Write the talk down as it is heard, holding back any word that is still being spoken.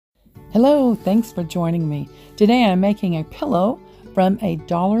Hello, thanks for joining me. Today I'm making a pillow from a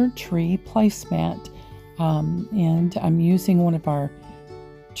Dollar Tree placemat, and I'm using one of our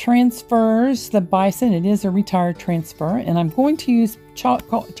transfers, the Bison. It is a retired transfer, and I'm going to use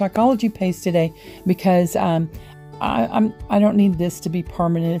Chalkology paste today because I don't need this to be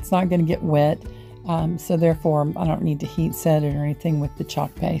permanent. It's not going to get wet, so therefore I don't need to heat set it or anything with the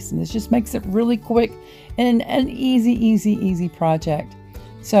chalk paste, and this just makes it really quick and an easy project.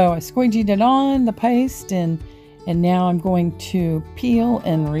 So I squeegeed it on the paste, and now I'm going to peel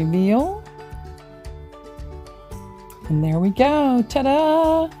and reveal. And there we go.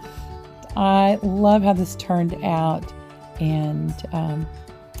 Ta-da! I love how this turned out, and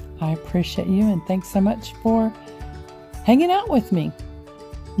I appreciate you, and thanks so much for hanging out with me.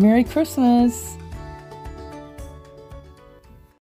 Merry Christmas!